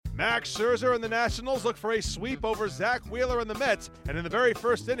Max Scherzer and the Nationals look for a sweep over Zach Wheeler and the Mets, and in the very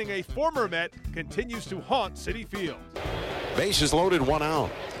first inning, a former Met continues to haunt Citi Field. Bases loaded, 1 out.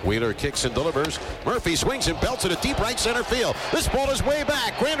 Wheeler kicks and delivers. Murphy swings and belts it at deep right center field. This ball is way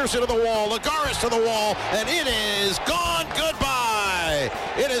back. Granderson to the wall. Lagares to the wall. And it is gone. Goodbye.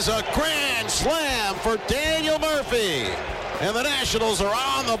 It is a grand slam for Daniel Murphy. And the Nationals are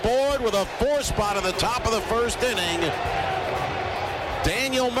on the board with a 4 spot in the top of the first inning.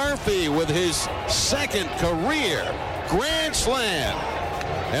 Daniel Murphy with his second career grand slam.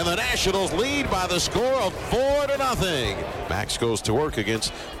 And the Nationals lead by the score of 4-0. Max goes to work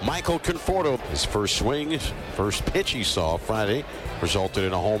against Michael Conforto. His first swing, first pitch he saw Friday, resulted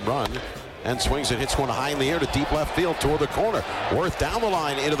in a home run. And swings and hits one high in the air to deep left field toward the corner. Worth down the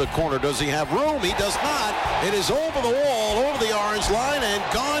line into the corner. Does he have room? He does not. It is over the wall, over the orange line, and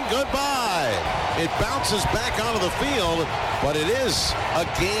gone. Goodbye. It bounces back onto the field, but it is a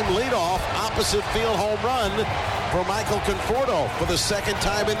game leadoff opposite field home run for Michael Conforto for the second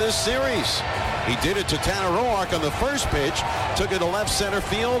time in this series. He did it to Tanner Roark on the first pitch, took it to left center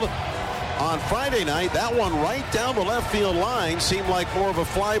field on Friday night. That one right down the left field line seemed like more of a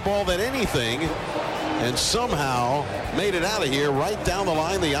fly ball than anything, and somehow made it out of here right down the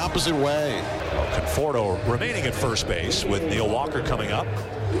line the opposite way. Conforto remaining at first base with Neil Walker coming up.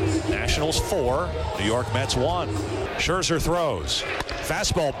 Nationals 4, New York Mets 1. Scherzer throws.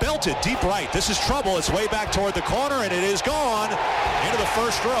 Fastball belted deep right. This is trouble. It's way back toward the corner, and it is gone into the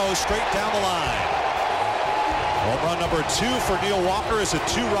first row, straight down the line. Home run number 2 for Neil Walker is a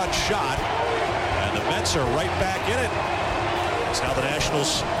 2-run shot, and the Mets are right back in it. It's now the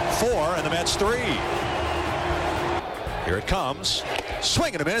Nationals 4 and the Mets 3. Here it comes.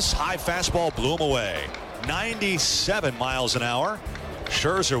 Swing and a miss. High fastball blew him away. 97 miles an hour.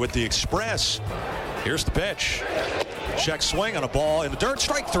 Scherzer with the express. Here's the pitch. Check swing on a ball in the dirt.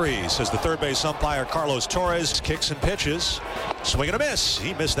 Strike 3, says the third base umpire Carlos Torres. Kicks and pitches. Swing and a miss.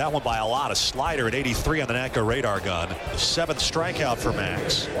 He missed that one by a lot. A slider at 83 on the NACA radar gun. The 7th strikeout for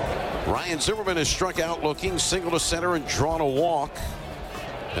Max. Ryan Zimmerman is struck out looking, single to center and drawn a walk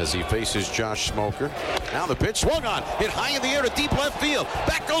as he faces Josh Smoker. Now the pitch swung on, hit high in the air to deep left field.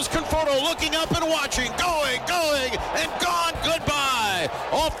 Back goes Conforto, looking up and watching, going, and gone. Goodbye.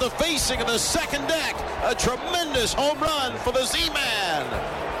 Off the facing of the second deck, a tremendous home run for the Z-Man.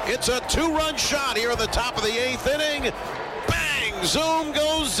 It's a 2-run shot here at the top of the 8th inning. Bang! Zoom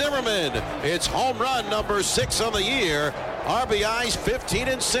goes Zimmerman. It's home run number 6 on the year. RBIs 15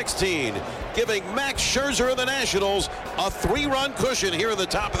 and 16, giving Max Scherzer and the Nationals a 3-run cushion here in the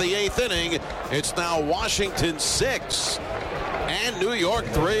top of the 8th inning. It's now Washington 6 and New York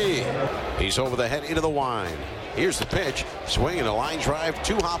 3. He's over the head into the wind. Here's the pitch, swinging a line drive,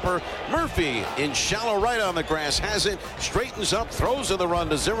 2-hopper. Murphy in shallow right on the grass has it, straightens up, throws in the run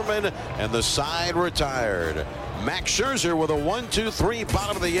to Zimmerman, and the side retired. Max Scherzer with a 1-2-3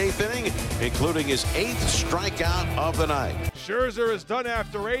 bottom of the 8th inning, including his 8th strikeout of the night. Scherzer is done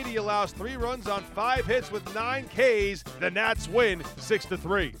after 8. He allows 3 runs on 5 hits with 9 Ks. The Nats win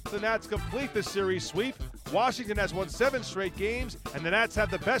 6-3. The Nats complete the series sweep. Washington has won 7 straight games, and the Nats have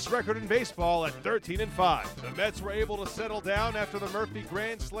the best record in baseball at 13-5. The Mets were able to settle down after the Murphy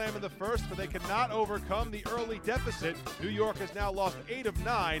grand slam in the first, but they could not overcome the early deficit. New York has now lost 8 of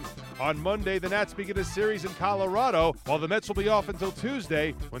 9. On Monday, the Nats begin a series in Colorado, while the Mets will be off until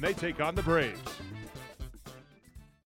Tuesday when they take on the Braves.